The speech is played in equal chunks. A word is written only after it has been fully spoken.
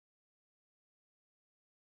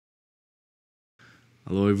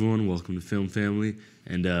Hello, everyone. Welcome to Film Family.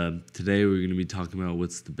 And today we're going to be talking about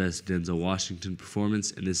what's the best Denzel Washington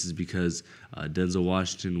performance. And this is because Denzel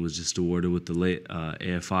Washington was just awarded with the late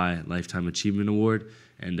AFI Lifetime Achievement Award,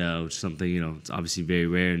 and which is something it's obviously very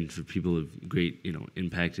rare, and for people of great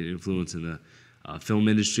impact and influence in the film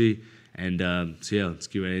industry. And so yeah, let's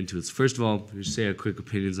get right into it. So first of all, we should say our quick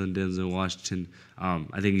opinions on Denzel Washington.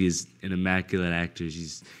 I think he's an immaculate actor.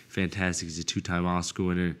 He's fantastic. He's a two-time Oscar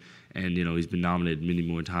winner, and he's been nominated many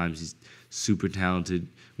more times. He's super talented,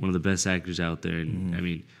 one of the best actors out there. And I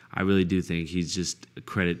mean, I really do think he's just a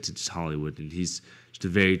credit to just Hollywood, and he's just a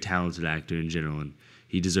very talented actor in general, and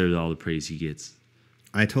he deserves all the praise he gets.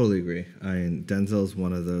 I totally agree. Denzel's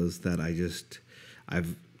one of those that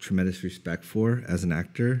I've tremendous respect for as an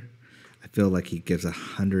actor. I feel like he gives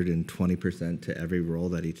 120% to every role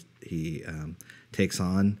that he takes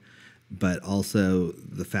on, but also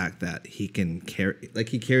the fact that he can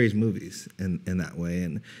he carries movies in that way.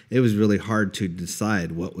 And it was really hard to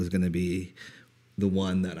decide what was going to be the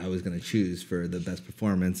one that I was going to choose for the best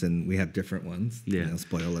performance, and we have different ones. Yeah.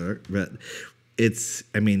 Spoiler alert. But this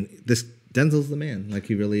Denzel's the man. Like,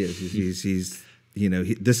 he really is. He's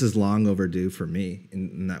this is long overdue for me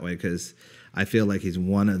in that way, because I feel like he's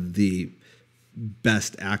one of the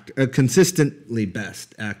consistently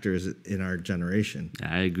best actors in our generation.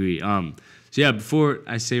 I agree. So yeah, before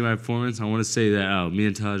I say my performance, I want to say that me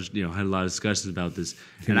and Taj, had a lot of discussions about this,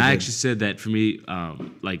 and I actually said that for me,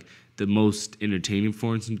 like the most entertaining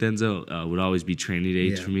performance from Denzel would always be Training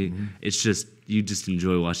Day for me. Mm-hmm. It's just you just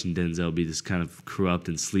enjoy watching Denzel be this kind of corrupt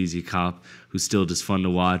and sleazy cop who's still just fun to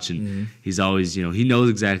watch, and he's always he knows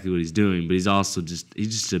exactly what he's doing, but he's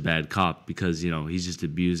just a bad cop because he's just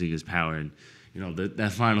abusing his power. And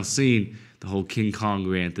that final scene, the whole King Kong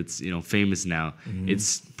rant that's famous now,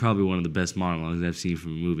 it's probably one of the best monologues I've seen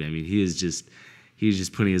from a movie. I mean, he's just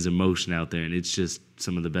putting his emotion out there, and it's just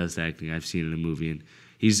some of the best acting I've seen in a movie. And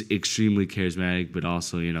he's extremely charismatic, but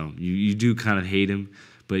also you do kind of hate him,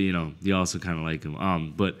 but you also kind of like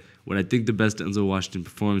him. But what I think the best Denzel Washington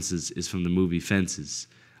performance is from the movie Fences.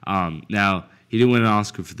 Now, he didn't win an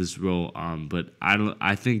Oscar for this role, but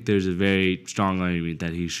I think there's a very strong argument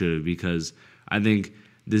that he should have, because I think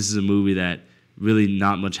this is a movie that really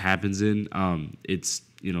not much happens in. It's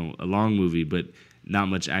a long movie, but not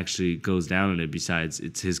much actually goes down in it. Besides,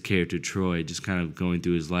 it's his character Troy just kind of going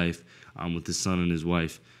through his life with his son and his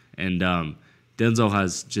wife. And Denzel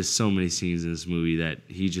has just so many scenes in this movie that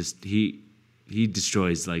he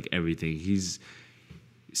destroys like everything. He's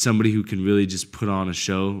somebody who can really just put on a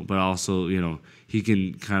show, but also he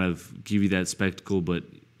can kind of give you that spectacle, but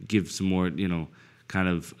give some more kind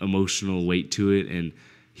of emotional weight to it, and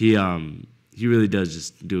he really does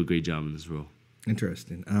just do a great job in this role.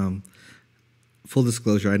 Interesting. Full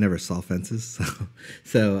disclosure, I never saw Fences,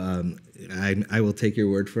 so I will take your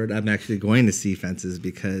word for it. I'm actually going to see Fences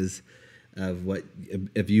because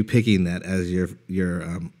of you picking that as your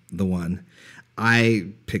the one. I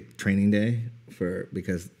picked Training Day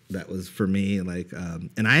because that was for me, and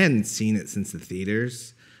I hadn't seen it since the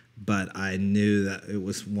theaters, but I knew that it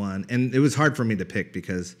was one, and it was hard for me to pick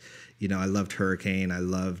because, I loved Hurricane, I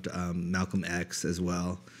loved Malcolm X as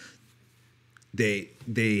well. They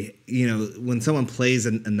when someone plays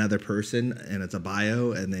another person and it's a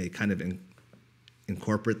bio, and they kind of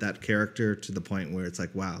incorporate that character to the point where it's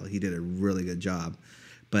like, wow, he did a really good job.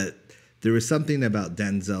 But there was something about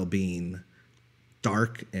Denzel being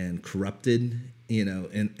dark and corrupted,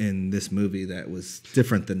 in this movie that was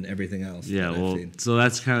different than everything else. Yeah, well, so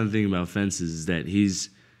that's kind of the thing about Fences, is that he's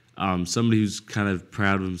somebody who's kind of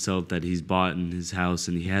proud of himself that he's bought in his house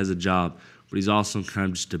and he has a job, but he's also kind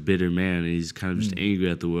of just a bitter man, and he's kind of just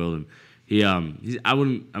angry at the world. And I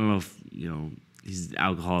don't know if he's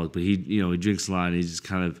alcoholic, but he drinks a lot, and he just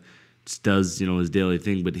kind of just does his daily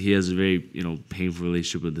thing. But he has a very painful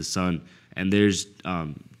relationship with his son, and there's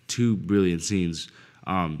two brilliant scenes.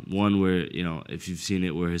 One where, if you've seen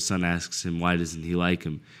it, where his son asks him why doesn't he like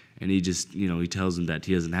him, and he just, he tells him that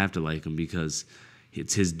he doesn't have to like him because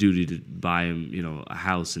it's his duty to buy him, a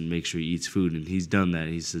house and make sure he eats food, and he's done that.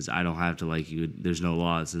 He says, I don't have to like you. There's no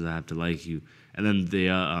law that says I have to like you. And then the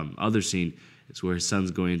other scene is where his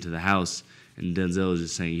son's going into the house, and Denzel is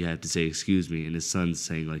just saying, you have to say excuse me, and his son's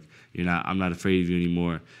saying, like, I'm not afraid of you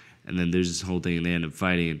anymore. And then there's this whole thing, and they end up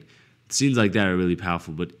fighting, and scenes like that are really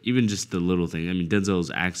powerful. But even just the little thing, I mean,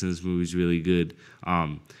 Denzel's accent in this movie is really good.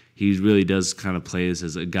 He really does kind of play this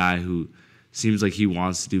as a guy who seems like he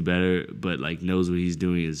wants to do better, but knows what he's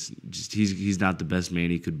doing is just he's not the best man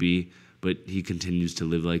he could be, but he continues to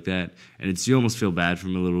live like that. And you almost feel bad for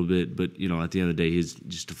him a little bit, but at the end of the day, he's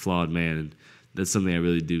just a flawed man, and that's something I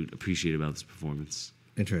really do appreciate about this performance.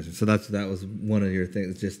 Interesting. So that was one of your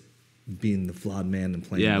things, just being the flawed man and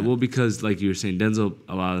playing. Yeah, that. well, because like you were saying, Denzel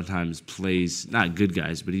a lot of times plays not good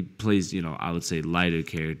guys, but he plays, I would say lighter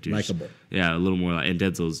characters. Likeable. Yeah, a little more and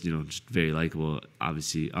Denzel's, just very likable,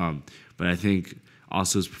 obviously. But I think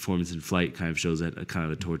also his performance in Flight kind of shows that a kind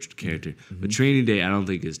of a tortured character. Mm-hmm. But Training Day, I don't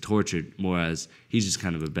think is tortured, more as he's just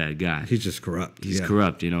kind of a bad guy. He's just corrupt. He's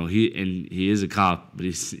corrupt, he is a cop, but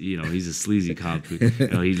he's he's a sleazy cop.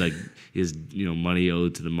 He has money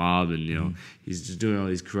owed to the mob, and he's just doing all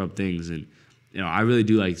these corrupt things. And I really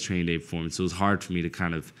do like Training Day performance. So it was hard for me to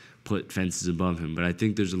kind of put Fences above him. But I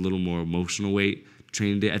think there's a little more emotional weight to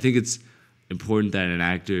Training Day. I think it's important that an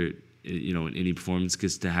actor, in any performance,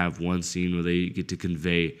 gets to have one scene where they get to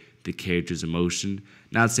convey the character's emotion.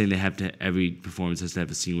 Not saying they have to, every performance has to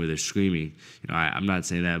have a scene where they're screaming. I'm not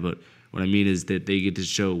saying that, but what I mean is that they get to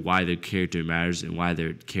show why their character matters and why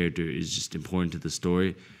their character is just important to the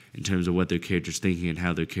story in terms of what their character's thinking and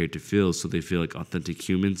how their character feels, so they feel like authentic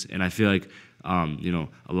humans. And I feel like,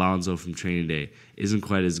 Alonzo from Training Day isn't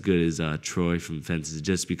quite as good as Troy from Fences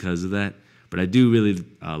just because of that. But I do really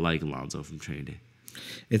like Alonzo from Training Day.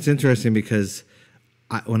 It's interesting because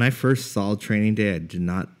when I first saw Training Day, I did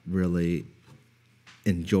not really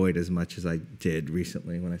enjoy it as much as I did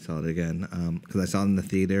recently when I saw it again. Because I saw it in the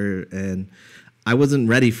theater, and I wasn't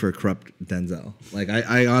ready for corrupt Denzel. Like,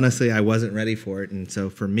 I honestly, I wasn't ready for it. And so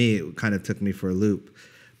for me, it kind of took me for a loop.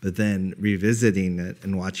 But then revisiting it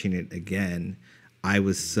and watching it again, I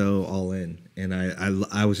was so all in, and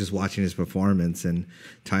I was just watching his performance, and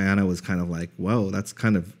Tiana was kind of like, "Whoa, that's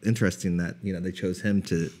kind of interesting that they chose him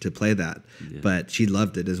to play that," but she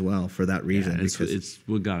loved it as well for that reason. Yeah, it's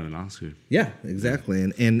what got him an Oscar. Yeah, exactly,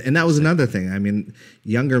 and that was another thing. I mean,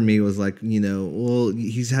 younger me was like, well,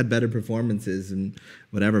 he's had better performances and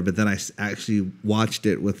whatever, but then I actually watched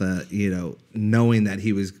it with knowing that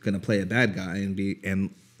he was going to play a bad guy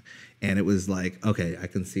and it was like, okay, I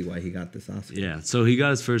can see why he got this Oscar. Yeah, so he got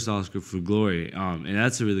his first Oscar for Glory, and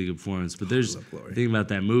that's a really good performance. But the thing about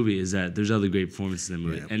that movie is that there's other great performances in that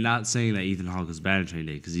movie. Yeah. And not saying that Ethan Hawke was bad in Training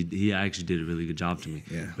Day, because he actually did a really good job to me.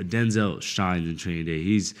 Yeah. But Denzel shines in Training Day.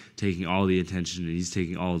 He's taking all the attention and he's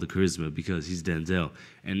taking all the charisma because he's Denzel.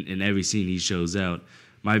 And in every scene he shows out.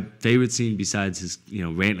 My favorite scene besides his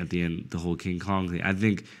rant at the end, the whole King Kong thing, I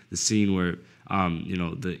think the scene where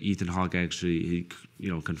the Ethan Hawke actually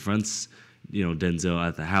confronts Denzel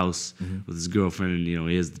at the house with his girlfriend, and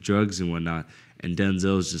he has the drugs and whatnot, and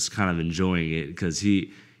Denzel's just kind of enjoying it because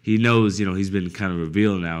he knows he's been kind of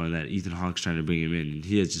revealed now, and that Ethan Hawke's trying to bring him in, and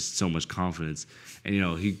he has just so much confidence, and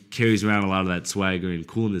he carries around a lot of that swagger and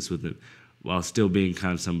coolness with him while still being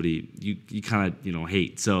kind of somebody you kind of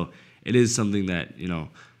hate. So it is something that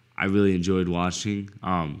I really enjoyed watching.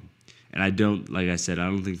 And I don't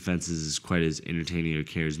think Fences is quite as entertaining or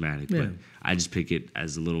charismatic, but I just pick it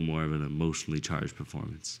as a little more of an emotionally charged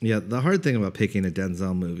performance. Yeah, the hard thing about picking a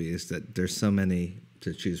Denzel movie is that there's so many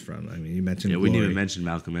to choose from. I mean, you mentioned Glory. We didn't even mention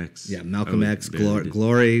Malcolm X. Yeah, Malcolm X,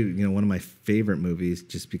 Glory, one of my favorite movies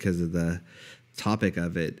just because of the topic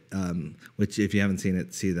of it, which if you haven't seen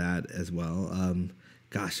it, see that as well.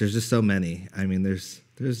 Gosh, there's just so many. I mean, there's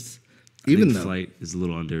even though Flight is a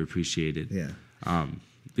little underappreciated. Yeah.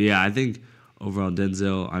 But yeah, I think overall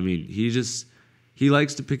Denzel, I mean, he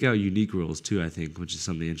likes to pick out unique roles too, I think, which is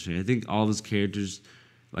something interesting. I think all of his characters,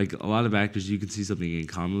 like a lot of actors, you can see something in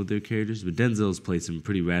common with their characters, but Denzel's played some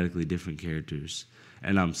pretty radically different characters.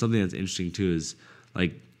 And something that's interesting too is,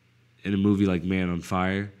 like, in a movie like Man on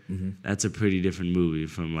Fire, that's a pretty different movie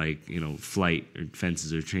from Flight or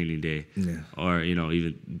Fences or Training Day, or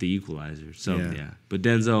even The Equalizer. So yeah. But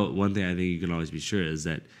Denzel, one thing I think you can always be sure is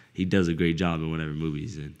that he does a great job in whatever movie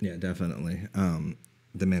he's in. Yeah, definitely.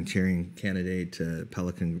 The Manchurian Candidate to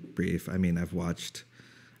Pelican Brief. I mean, I've watched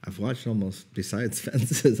almost besides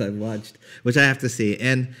Fences. I've watched, which I have to see,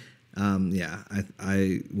 and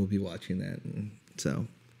I will be watching that. And so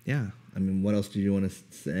yeah. I mean, what else do you want to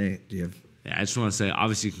say? Do you have? Yeah, I just want to say,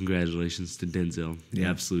 obviously, congratulations to Denzel. He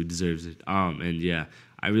absolutely deserves it. And yeah,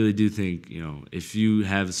 I really do think, if you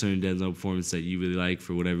have a certain Denzel performance that you really like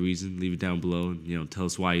for whatever reason, leave it down below. And, tell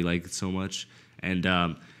us why you like it so much. And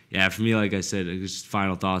yeah, for me, like I said, just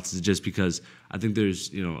final thoughts is just because I think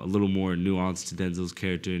there's a little more nuance to Denzel's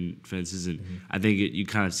character in Fences, and I think you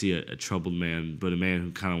kind of see a troubled man, but a man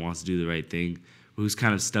who kind of wants to do the right thing, who's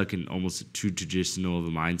kind of stuck in almost too traditional of a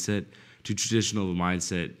mindset. Too traditional of a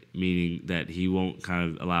mindset, meaning that he won't kind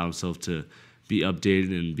of allow himself to be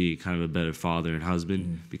updated and be kind of a better father and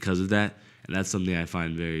husband because of that. And that's something I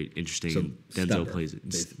find very interesting. So Denzel plays it.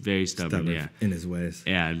 It's very stubborn, yeah. In his ways.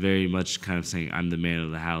 Yeah, and very much kind of saying, I'm the man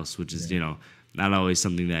of the house, which is, not always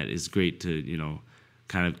something that is great to,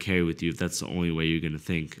 kind of carry with you if that's the only way you're going to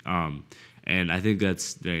think. And I think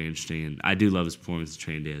that's very interesting. And I do love his performance in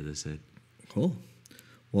Training Day, as I said. Cool.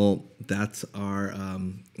 Well, that's our. I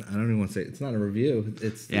don't even want to say it's not a review.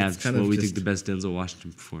 It's kind of what we think the best Denzel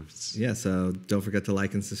Washington performance. Yeah, so don't forget to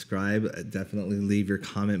like and subscribe. Definitely leave your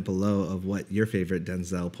comment below of what your favorite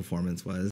Denzel performance was.